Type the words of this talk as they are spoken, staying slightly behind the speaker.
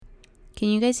Can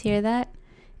you guys hear that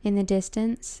in the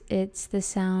distance? It's the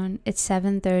sound. It's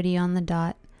 7:30 on the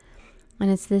dot. And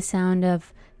it's the sound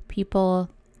of people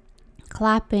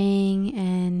clapping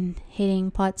and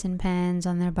hitting pots and pans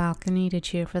on their balcony to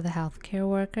cheer for the healthcare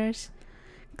workers.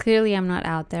 Clearly, I'm not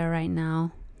out there right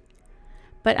now.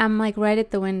 But I'm like right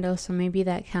at the window, so maybe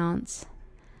that counts.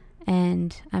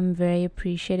 And I'm very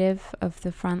appreciative of the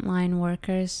frontline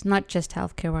workers, not just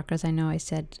healthcare workers. I know I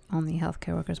said only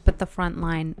healthcare workers, but the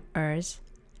frontliners.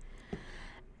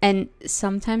 And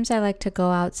sometimes I like to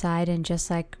go outside and just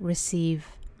like receive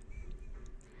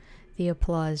the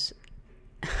applause,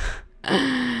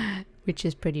 which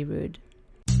is pretty rude.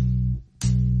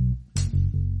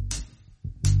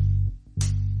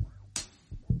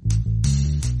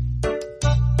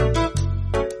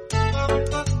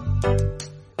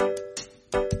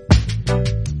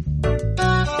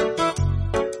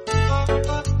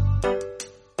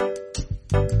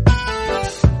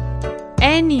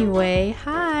 Anyway,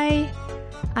 hi,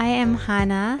 I am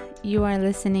Hannah. You are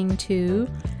listening to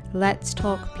Let's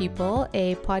Talk People,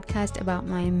 a podcast about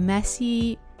my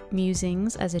messy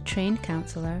musings as a trained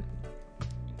counselor.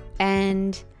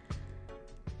 And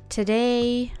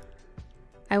today,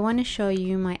 I want to show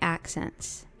you my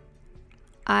accents.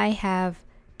 I have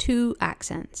 2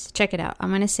 accents. Check it out. I'm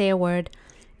going to say a word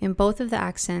in both of the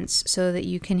accents so that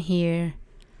you can hear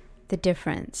the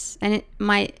difference. And it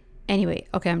might... Anyway,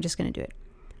 okay, I'm just going to do it.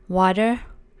 Water,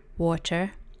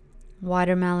 water,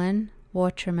 watermelon,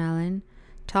 watermelon,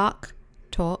 talk,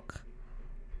 talk,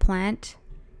 plant,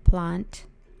 plant,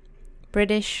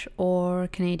 British or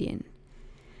Canadian.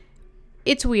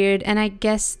 It's weird, and I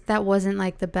guess that wasn't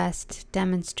like the best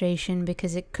demonstration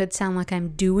because it could sound like I'm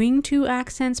doing 2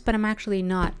 accents, but I'm actually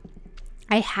not.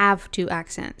 I have 2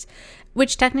 accents,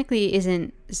 which technically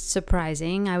isn't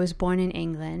surprising. I was born in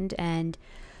England and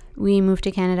we moved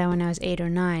to Canada when I was 8 or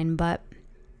 9, but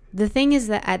the thing is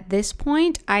that at this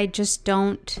point, I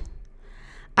don't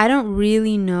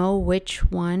really know which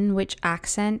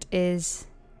accent is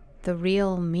the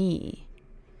real me.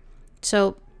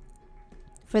 So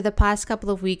for the past couple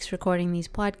of weeks recording these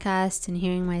podcasts and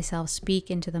hearing myself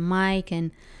speak into the mic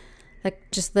and like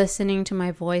just listening to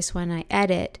my voice when I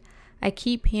edit, I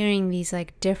keep hearing these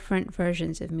like different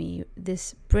versions of me,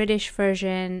 this British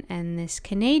version and this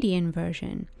Canadian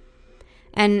version.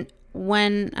 And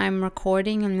when I'm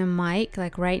recording on the mic,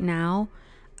 like right now,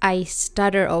 I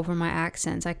stutter over my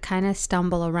accents. I kind of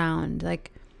stumble around.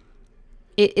 Like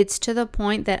it's to the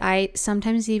point that I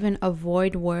sometimes even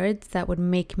avoid words that would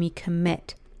make me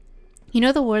commit. You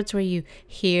know the words where you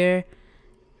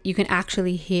can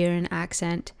actually hear an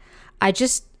accent? I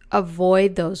just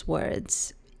avoid those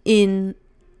words in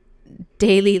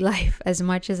daily life as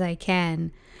much as I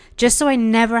can, just so I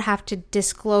never have to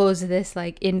disclose this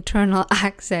like internal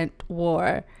accent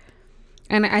war.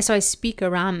 And so I speak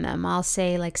around them. I'll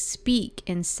say like speak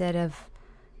instead of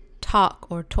talk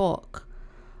or talk.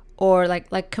 Or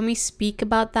like can we speak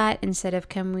about that instead of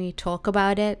can we talk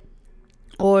about it?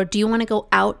 Or do you want to go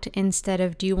out instead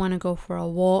of do you want to go for a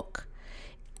walk?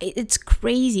 It's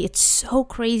crazy. It's so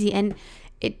crazy. And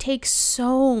it takes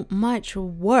so much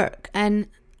work. And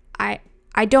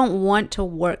I don't want to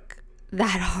work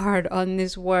that hard on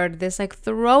this word, this like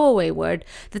throwaway word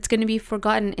that's going to be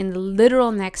forgotten in the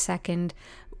literal next second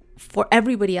for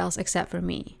everybody else except for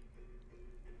me.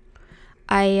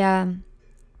 I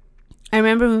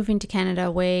remember moving to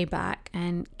Canada way back,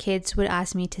 and kids would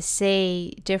ask me to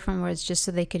say different words just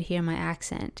so they could hear my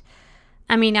accent.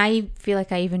 I mean, I feel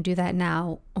like I even do that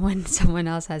now when someone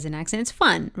else has an accent. It's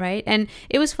fun, right? And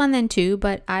it was fun then too,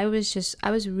 but I was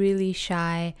really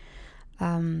shy.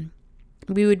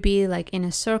 We would be like in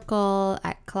a circle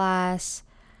at class.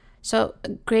 So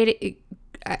grade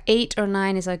 8 or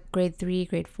 9 is like grade 3,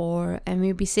 grade 4. And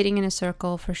we'd be sitting in a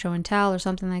circle for show and tell or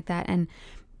something like that. And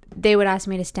they would ask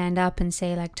me to stand up and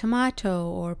say like tomato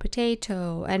or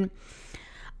potato. And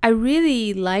I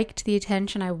really liked the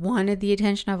attention. I wanted the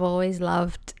attention. I've always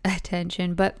loved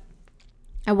attention, but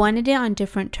I wanted it on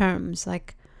different terms.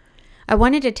 Like I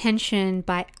wanted attention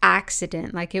by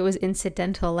accident, like it was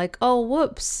incidental, like, oh,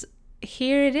 whoops,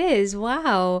 here it is.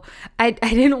 Wow. I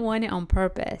didn't want it on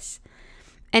purpose.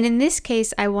 And in this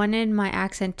case, I wanted my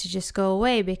accent to just go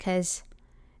away because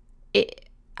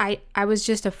I was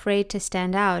just afraid to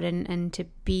stand out and to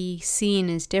be seen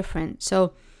as different.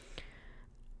 So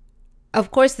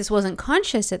of course, this wasn't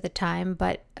conscious at the time,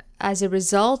 but as a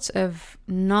result of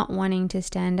not wanting to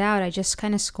stand out, I just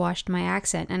kind of squashed my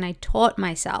accent and I taught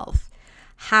myself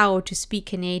how to speak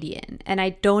Canadian. And I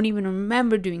don't even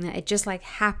remember doing that. It just like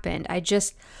happened. I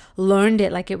just learned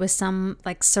it like it was some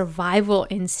like survival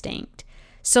instinct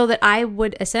so that I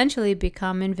would essentially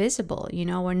become invisible,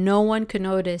 where no one could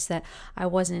notice that I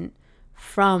wasn't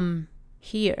from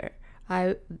here.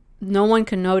 No one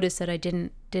could notice that I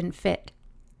didn't fit.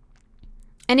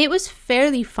 And it was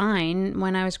fairly fine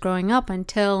when I was growing up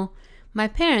until my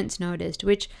parents noticed,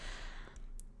 which,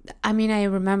 I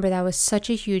remember that was such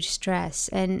a huge stress.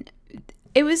 And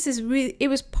it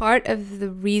was part of the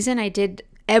reason I did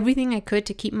everything I could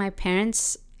to keep my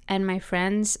parents and my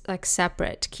friends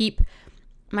separate, keep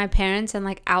my parents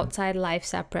and outside life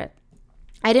separate.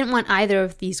 I didn't want either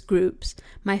of these groups,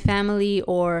 my family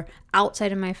or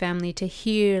outside of my family, to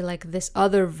hear this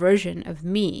other version of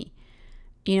me.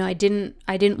 I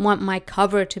didn't want my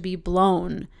cover to be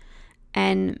blown.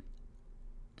 And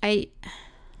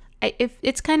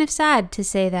it's kind of sad to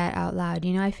say that out loud.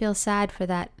 I feel sad for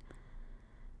that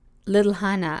little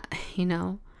Hannah,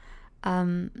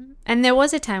 and there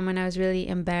was a time when I was really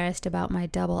embarrassed about my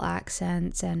double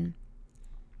accents, and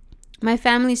my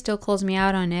family still calls me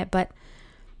out on it, but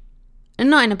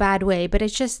not in a bad way. But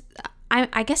it's just,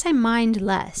 I guess I mind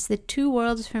less. The two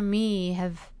worlds for me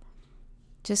have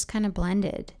just kind of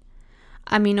blended.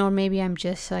 Or maybe I'm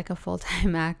just a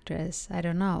full-time actress. I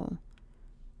don't know.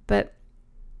 But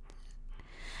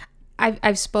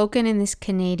I've spoken in this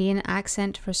Canadian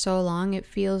accent for so long, it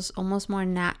feels almost more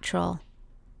natural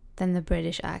than the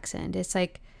British accent. It's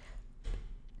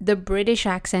the British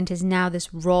accent is now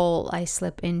this role I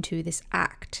slip into, this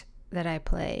act that I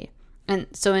play. And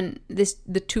so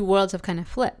the two worlds have kind of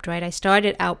flipped, right? I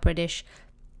started out British,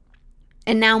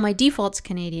 and now my default's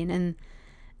Canadian,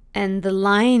 and the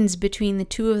lines between the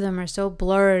two of them are so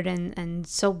blurred and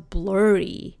so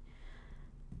blurry.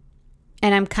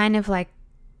 And I'm kind of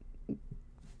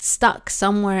stuck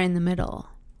somewhere in the middle.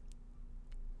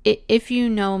 If you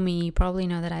know me, you probably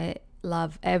know that I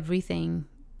love everything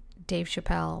Dave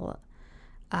Chappelle.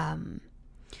 And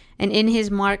in his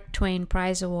Mark Twain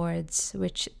Prize Awards,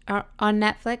 which are on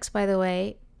Netflix, by the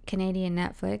way, Canadian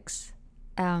Netflix,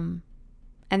 and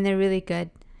they're really good.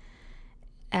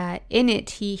 In it,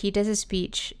 he does a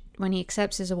speech when he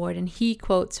accepts his award, and he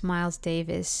quotes Miles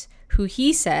Davis, who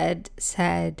he said,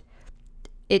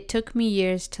 "It took me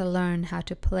years to learn how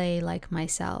to play like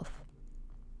myself."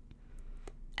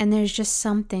 And there's just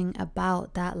something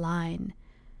about that line.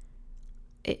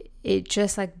 It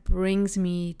just brings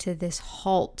me to this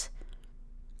halt.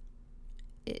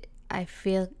 I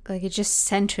feel like it just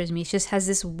centers me. It just has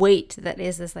this weight that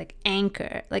is this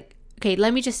anchor. Okay,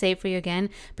 let me just say it for you again,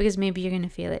 because maybe you're going to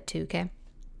feel it too, okay?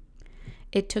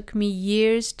 It took me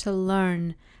years to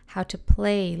learn how to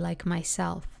play like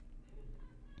myself.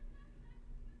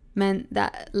 Man,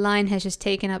 that line has just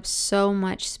taken up so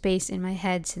much space in my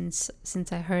head since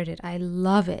I heard it. I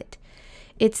love it.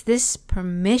 It's this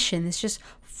permission, this just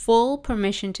full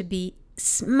permission to be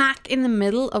smack in the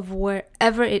middle of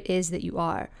wherever it is that you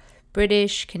are.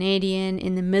 British, Canadian,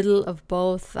 in the middle of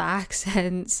both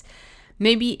accents.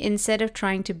 Maybe instead of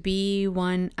trying to be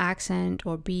one accent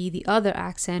or be the other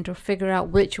accent or figure out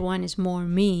which one is more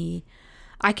me,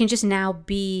 I can just now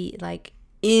be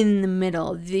in the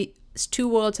middle. The two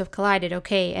worlds have collided,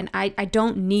 okay, and I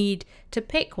don't need to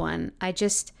pick one. I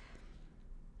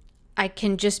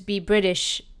can just be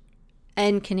British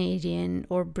and Canadian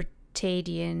or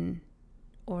Britadian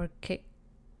or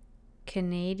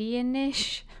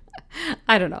Canadianish.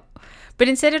 I don't know. But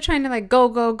instead of trying to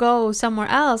go somewhere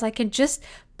else, I can just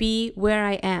be where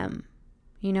I am.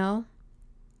 I'm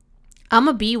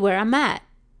gonna be where I'm at.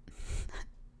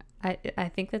 I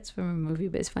think that's from a movie,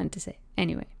 but it's fun to say.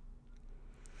 Anyway.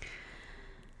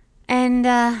 And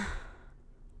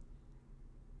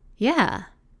yeah,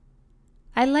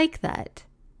 I like that.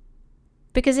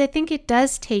 Because I think it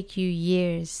does take you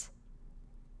years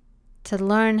to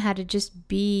learn how to just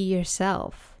be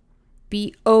yourself.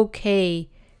 Be okay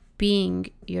being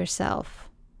yourself.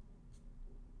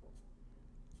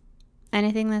 And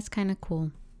I think that's kind of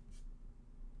cool.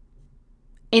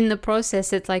 In the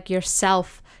process, it's your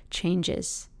self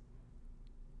changes.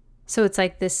 So it's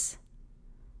this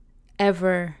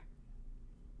ever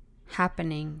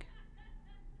happening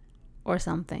or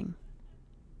something.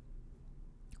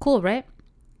 Cool, right?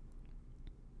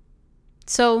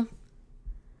 So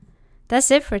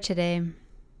that's it for today.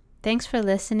 Thanks for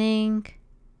listening.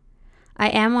 I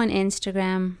am on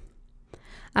Instagram.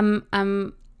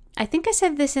 I think I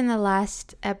said this in the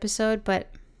last episode,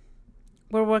 but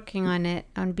we're working on it,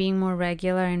 on being more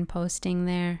regular and posting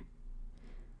there.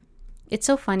 It's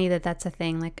so funny that that's a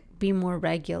thing, be more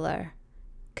regular,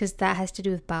 because that has to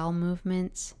do with bowel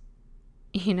movements,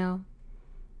 And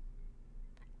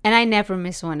I never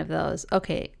miss one of those.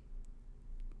 Okay.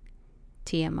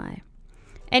 TMI.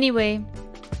 Anyway,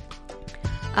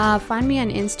 Find me on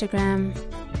Instagram.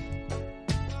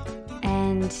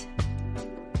 And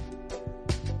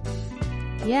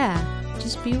yeah,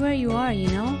 just be where you are,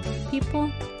 people.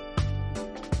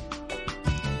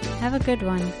 Have a good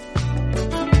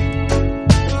one.